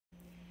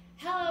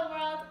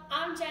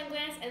I'm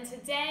GLANTZ, and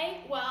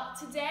today I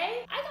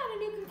got a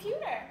new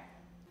computer.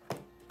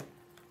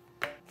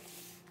 My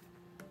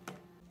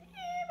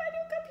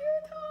new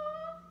computer.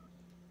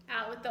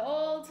 Out with the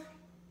old,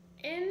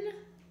 in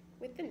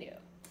with the new.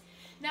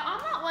 Now,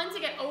 I'm not one to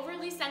get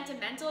overly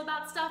sentimental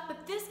about stuff,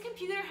 but this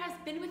computer has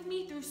been with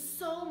me through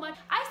so much.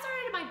 I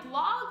started my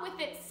blog with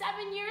it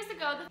 7 years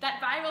ago.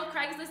 That viral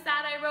Craigslist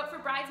ad I wrote for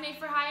Bridesmaid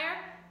for Hire,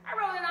 I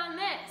wrote it on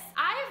this.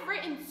 I have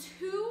written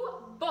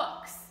 2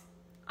 books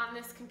on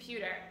this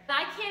computer.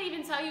 I can't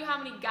even tell you how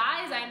many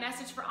guys I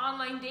messaged for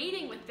online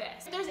dating with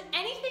this. If there's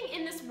anything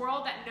in this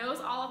world that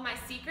knows all of my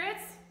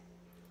secrets,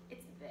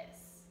 it's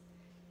this.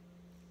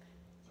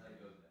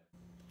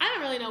 I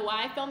don't really know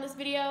why I filmed this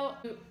video.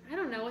 I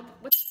don't know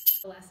what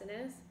the lesson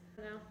is.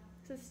 I don't know.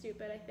 This is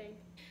stupid, I think.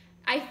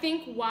 I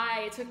think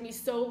why it took me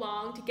so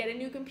long to get a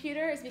new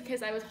computer is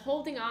because I was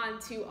holding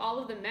on to all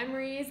of the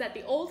memories that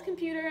the old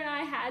computer and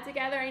I had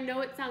together. I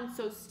know it sounds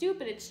so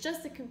stupid, it's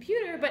just a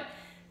computer, but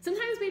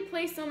sometimes we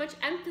place so much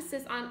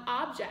emphasis on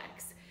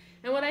objects.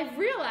 And what I've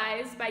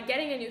realized by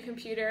getting a new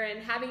computer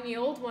and having the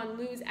old one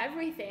lose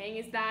everything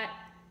is that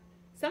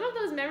some of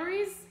those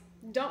memories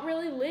don't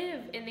really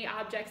live in the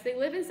objects, they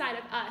live inside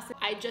of us.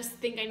 I just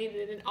think I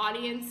needed an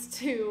audience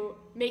to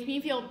make me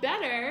feel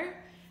better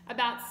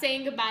about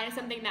saying goodbye to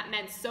something that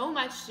meant so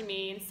much to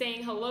me and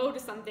saying hello to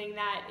something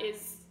that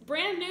is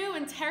brand new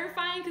and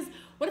terrifying, because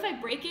what if I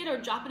break it or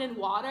drop it in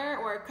water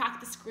or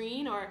crack the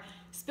screen or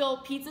spill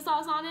pizza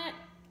sauce on it?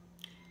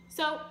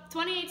 So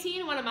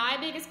 2018, one of my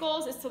biggest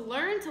goals is to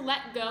learn to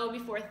let go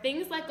before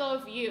things let go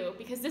of you,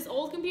 because this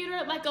old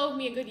computer let go of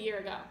me a good year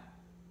ago.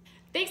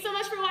 Thanks so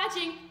much for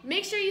watching.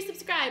 Make sure you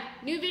subscribe.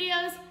 New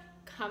videos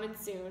coming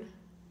soon.